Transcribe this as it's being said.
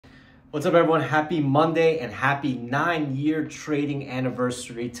What's up, everyone? Happy Monday and happy 9-year trading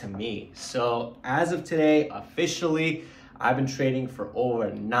anniversary to me. So as of today, officially, I've been trading for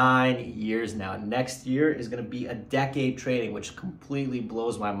over 9 years now. Next year is going to be a decade trading, which completely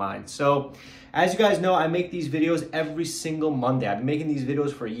blows my mind. So as you guys know, I make these videos every single Monday. I've been making these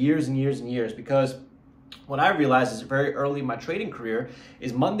videos for years and years and years because what I realized is very early in my trading career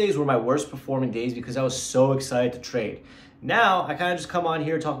is Mondays were my worst performing days because I was so excited to trade. Now, I kind of just come on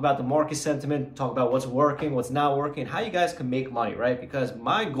here, talk about the market sentiment, talk about what's working, what's not working, how you guys can make money, right? Because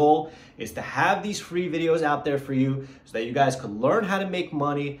my goal is to have these free videos out there for you so that you guys can learn how to make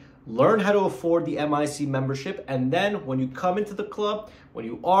money, learn how to afford the MIC membership, and then when you come into the club, when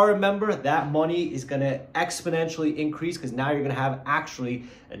you are a member, that money is going to exponentially increase because now you're going to have actually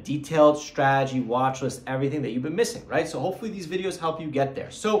a detailed strategy, watch list, everything that you've been missing, right? So hopefully these videos help you get there.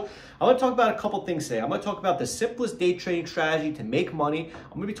 So I want to talk about a couple things today. I'm going to talk about the simplest day trading strategy to make money. I'm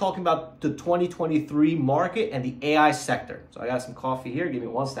going to be talking about the 2023 market and the AI sector. So I got some coffee here. Give me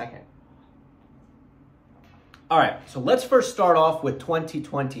 1 second. All right, so let's first start off with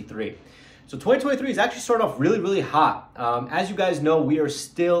 2023. So 2023 is actually starting off really, really hot. As you guys know, we are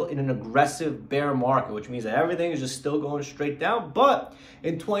still in an aggressive bear market, which means that everything is just still going straight down. But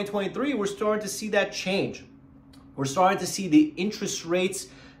in 2023, we're starting to see that change. We're starting to see the interest rates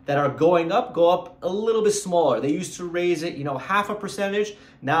that are going up, go up a little bit smaller. They used to raise it, 0.5%.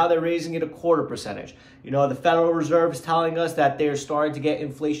 Now they're raising it 0.25%. The Federal Reserve is telling us that they're starting to get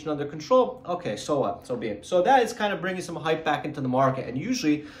inflation under control. Okay, so what? So be it. So that is kind of bringing some hype back into the market. And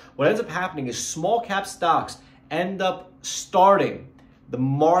usually what ends up happening is small cap stocks end up starting the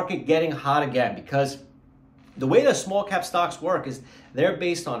market getting hot again, because the way that small cap stocks work is they're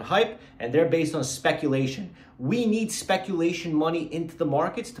based on hype and they're based on speculation. We need speculation money into the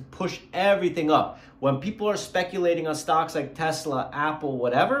markets to push everything up. When people are speculating on stocks like Tesla, Apple,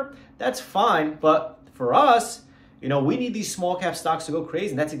 whatever, that's fine. But for us, we need these small cap stocks to go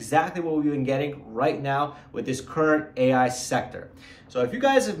crazy. And that's exactly what we've been getting right now with this current AI sector. So if you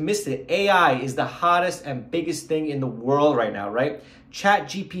guys have missed it, AI is the hottest and biggest thing in the world right now, right?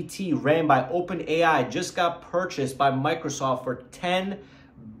 ChatGPT, ran by OpenAI, just got purchased by Microsoft for $10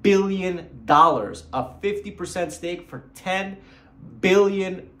 billion, a 50% stake for $10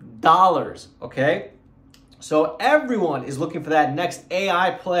 billion, okay? So everyone is looking for that next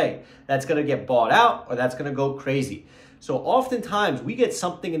AI play that's gonna get bought out or that's gonna go crazy. So oftentimes we get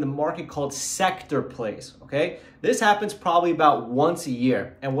something in the market called sector plays, okay? This happens probably about once a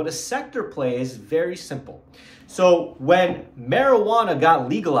year. And what a sector play is very simple. So when marijuana got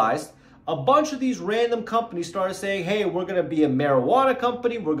legalized, a bunch of these random companies started saying, hey, we're gonna be a marijuana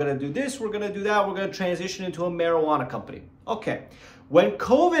company, we're gonna do this, we're gonna do that, we're gonna transition into a marijuana company. Okay. When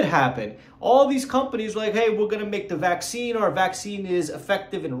COVID happened, all these companies were like, hey, we're gonna make the vaccine, our vaccine is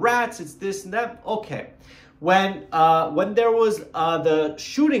effective in rats, it's this and that. Okay. When there was the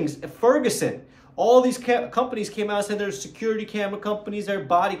shootings at Ferguson, all these companies came out and said they're security camera companies, they're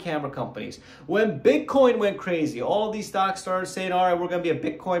body camera companies. When Bitcoin went crazy, all these stocks started saying, all right, we're going to be a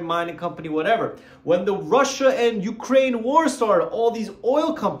Bitcoin mining company, whatever. When the Russia and Ukraine war started, all these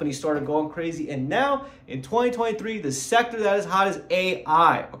oil companies started going crazy. And now in 2023, the sector that is hot is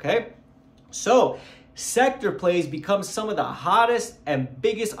AI, okay? So sector plays become some of the hottest and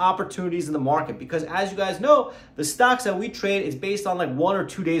biggest opportunities in the market because, as you guys know, the stocks that we trade is based on like 1 or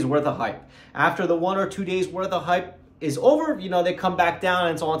 2 days worth of hype. After the 1 or 2 days worth of hype is over, they come back down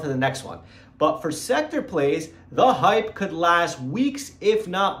and it's on to the next one. But for sector plays, the hype could last weeks, if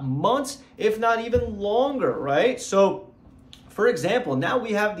not months, if not even longer, right? So for example, now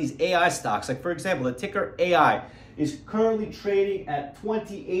we have these AI stocks, like for example, the ticker AI is currently trading at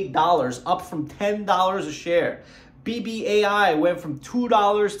 $28, up from $10 a share. BBAI went from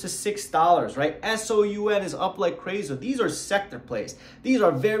 $2 to $6, right? SOUN is up like crazy. So these are sector plays. These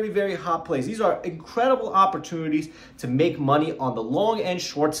are very, very hot plays. These are incredible opportunities to make money on the long and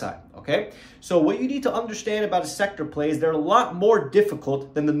short side, okay? So what you need to understand about a sector play is they're a lot more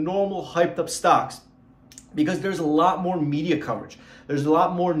difficult than the normal hyped up stocks because there's a lot more media coverage. There's a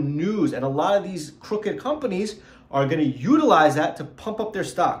lot more news, and a lot of these crooked companies are going to utilize that to pump up their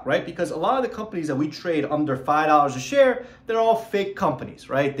stock, right? Because a lot of the companies that we trade under $5 a share, they're all fake companies,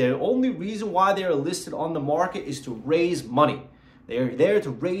 right? The only reason why they're listed on the market is to raise money. They're there to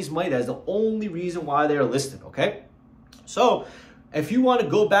raise money. That's the only reason why they're listed, okay? So if you want to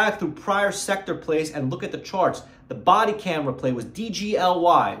go back through prior sector plays and look at the charts, the body camera play was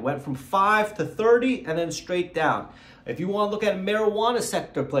DGLY, went from 5 to 30 and then straight down. If you want to look at marijuana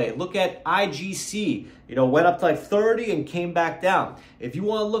sector play, look at IGC, went up to like 30 and came back down. If you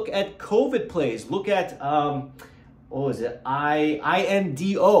want to look at COVID plays, look at what was it?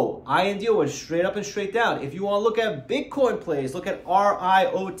 INDO. INDO went straight up and straight down. If you want to look at Bitcoin plays, look at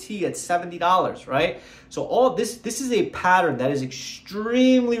RIOT at $70, right? So all this is a pattern that is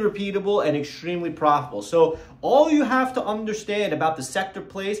extremely repeatable and extremely profitable. So all you have to understand about the sector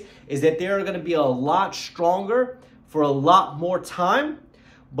plays is that they're going to be a lot stronger for a lot more time.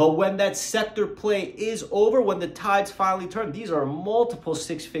 But when that sector play is over, when the tides finally turn, these are multiple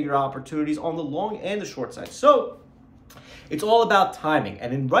six-figure opportunities on the long and the short side. So it's all about timing.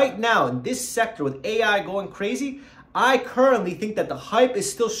 And right now in this sector with AI going crazy, I currently think that the hype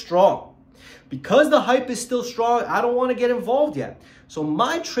is still strong. Because the hype is still strong, I don't want to get involved yet. So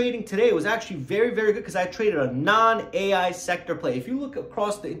my trading today was actually very, very good because I traded a non-AI sector play. If you look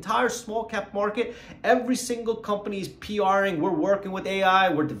across the entire small cap market, every single company is PRing, we're working with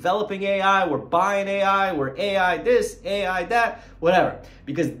AI, we're developing AI, we're buying AI, we're AI this, AI that, whatever.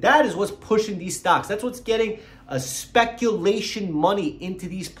 Because that is what's pushing these stocks. That's what's getting a speculation money into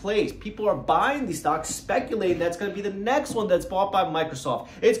these plays. People are buying these stocks, speculating that's going to be the next one that's bought by Microsoft.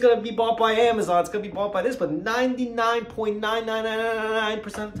 It's going to be bought by Amazon. It's going to be bought by this, but 99.9999%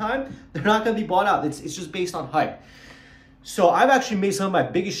 of the time, they're not going to be bought out. It's just based on hype. So I've actually made some of my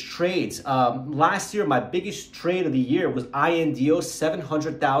biggest trades. Last year, my biggest trade of the year was INDO,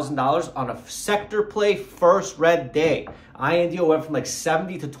 $700,000 on a sector play first red day. INDO went from like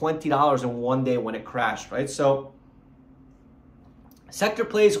 $70 to $20 in one day when it crashed, right? So sector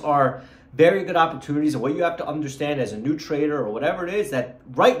plays are very good opportunities. And what you have to understand as a new trader or whatever it is, that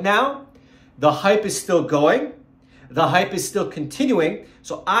right now, the hype is still going. The hype is still continuing.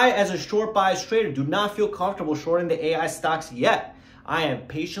 So I, as a short bias trader, do not feel comfortable shorting the AI stocks yet. I am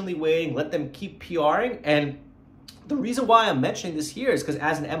patiently waiting, let them keep PRing. And the reason why I'm mentioning this here is because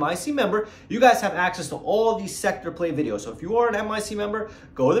as an MIC member, you guys have access to all of these sector play videos. So if you are an MIC member,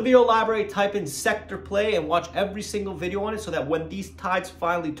 go to the video library, type in sector play and watch every single video on it so that when these tides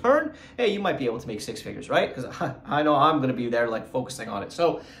finally turn, hey, you might be able to make six figures, right? Because I know I'm going to be there like focusing on it.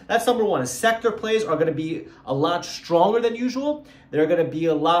 So that's number one, is sector plays are going to be a lot stronger than usual. They're going to be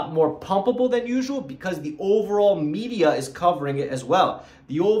a lot more pumpable than usual because the overall media is covering it as well.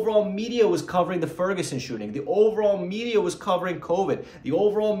 The overall media was covering the Ferguson shooting. The overall media was covering COVID. The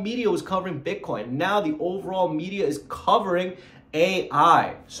overall media was covering Bitcoin. Now the overall media is covering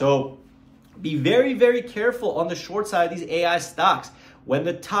AI. So be very, very careful on the short side of these AI stocks. When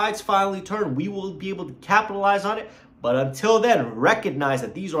the tides finally turn, we will be able to capitalize on it. But until then, recognize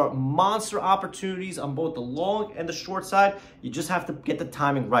that these are monster opportunities on both the long and the short side. You just have to get the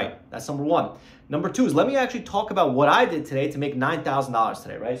timing right. That's number one. Number two is let me actually talk about what I did today to make $9,000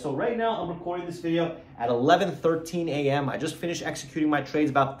 today, right? So right now I'm recording this video at 11:13 a.m. I just finished executing my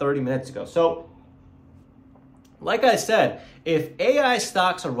trades about 30 minutes ago. So like I said, if AI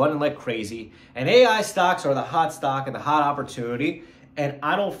stocks are running like crazy and AI stocks are the hot stock and the hot opportunity, and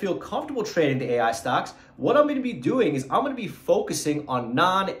I don't feel comfortable trading the AI stocks, what I'm going to be doing is I'm going to be focusing on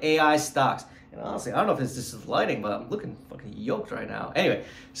non-AI stocks. And honestly, I don't know if this is lighting, but I'm looking fucking yoked right now. Anyway,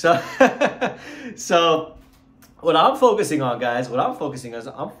 so what I'm focusing on, guys, I'm focusing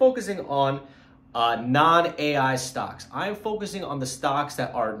on non-AI stocks. I'm focusing on the stocks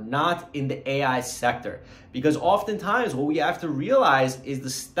that are not in the AI sector. Because oftentimes what we have to realize is the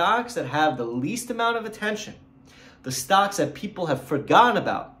stocks that have the least amount of attention, the stocks that people have forgotten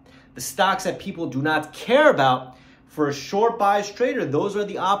about, the stocks that people do not care about, for a short bias trader, those are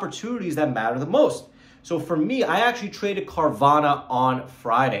the opportunities that matter the most. So for me, I actually traded Carvana on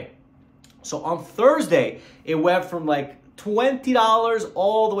Friday. So on Thursday, it went from like $20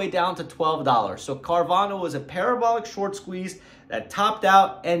 all the way down to $12. So Carvana was a parabolic short squeeze that topped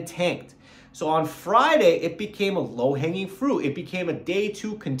out and tanked. So on Friday, it became a low-hanging fruit. It became a day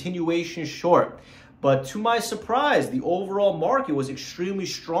two continuation short. But to my surprise, the overall market was extremely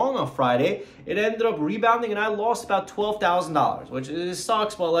strong on Friday. It ended up rebounding and I lost about $12,000, which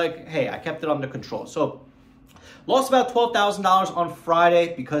sucks, but like, hey, I kept it under control. So lost about $12,000 on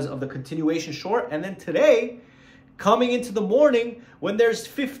Friday because of the continuation short. And then today, coming into the morning, when there's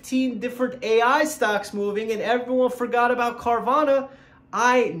 15 different AI stocks moving and everyone forgot about Carvana,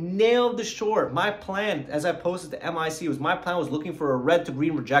 I nailed the short. My plan, as I posted to MIC, my plan was looking for a red to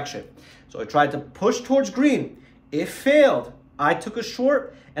green rejection. So I tried to push towards green. It failed. I took a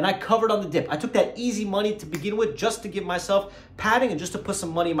short and I covered on the dip. I took that easy money to begin with just to give myself padding and just to put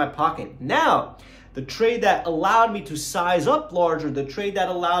some money in my pocket. Now, the trade that allowed me to size up larger, the trade that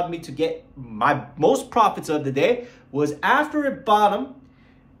allowed me to get my most profits of the day was after it bottomed,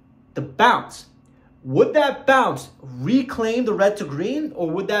 the bounce. Would that bounce reclaim the red to green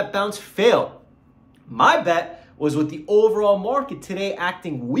or would that bounce fail? My bet was with the overall market today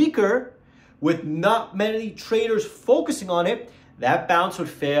acting weaker, with not many traders focusing on it, that bounce would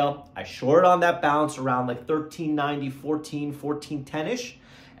fail. I shorted on that bounce around like 13.90, 14.10-ish.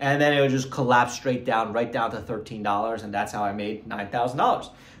 And then it would just collapse straight down, right down to $13. And that's how I made $9,000.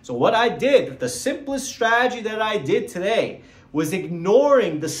 So what I did, the simplest strategy that I did today was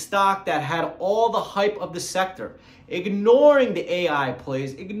ignoring the stock that had all the hype of the sector, ignoring the AI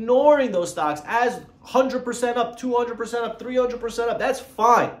plays, ignoring those stocks as 100% up, 200% up, 300% up. That's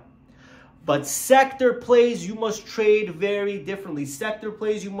fine. But sector plays, you must trade very differently. Sector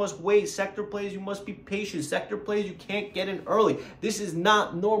plays, you must wait. Sector plays, you must be patient. Sector plays, you can't get in early. This is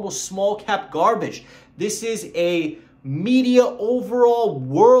not normal small cap garbage. This is a media overall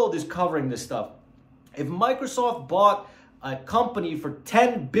world is covering this stuff. If Microsoft bought a company for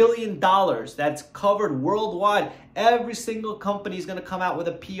 $10 billion that's covered worldwide, every single company is going to come out with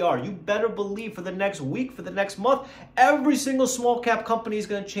a PR. You better believe for the next week, for the next month, every single small cap company is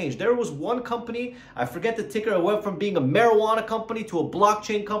going to change. There was one company, I forget the ticker, it went from being a marijuana company to a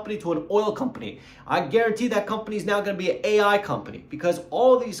blockchain company to an oil company. I guarantee that company is now going to be an AI company, because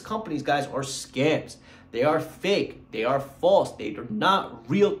all these companies, guys, are scams. They are fake. They are false. They are not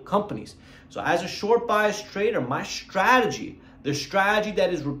real companies. So as a short bias trader, my strategy, the strategy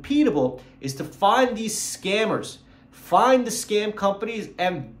that is repeatable, is to find these scammers, find the scam companies,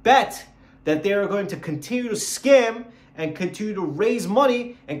 and bet that they are going to continue to scam and continue to raise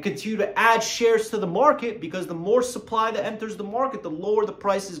money and continue to add shares to the market, because the more supply that enters the market, the lower the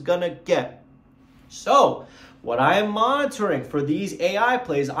price is going to get. So what I am monitoring for these AI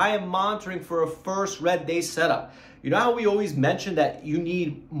plays, I am monitoring for a first red day setup. You know how we always mention that you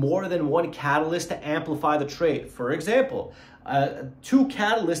need more than one catalyst to amplify the trade? For example, two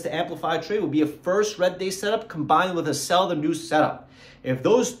catalysts to amplify a trade would be a first red day setup combined with a sell the news setup. If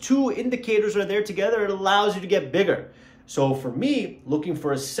those two indicators are there together, it allows you to get bigger. So for me, looking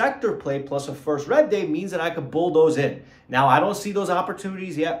for a sector play plus a first red day means that I could bull those in. Now, I don't see those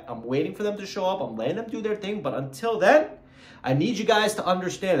opportunities yet. I'm waiting for them to show up. I'm letting them do their thing. But until then, I need you guys to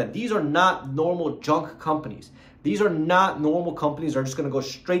understand that these are not normal junk companies. These are not normal companies that are just going to go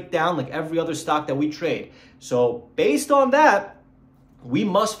straight down like every other stock that we trade. So based on that, we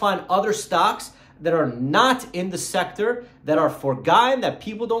must find other stocks that are not in the sector, that are forgotten, that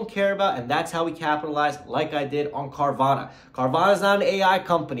people don't care about, and that's how we capitalize, like I did on Carvana. Carvana is not an AI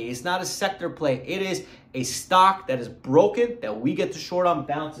company. It's not a sector play. It is a stock that is broken that we get to short on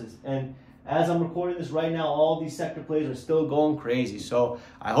bounces. And as I'm recording this right now, all these sector plays are still going crazy. So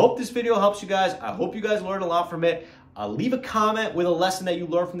I hope this video helps you guys. I hope you guys learned a lot from it. Leave a comment with a lesson that you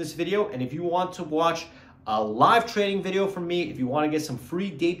learned from this video. And if you want to watch a live trading video from me, if you want to get some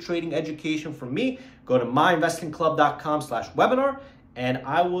free day trading education from me, go to myinvestingclub.com/webinar, and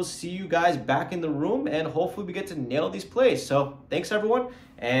I will see you guys back in the room, and hopefully we get to nail these plays. So thanks everyone,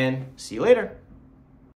 and see you later.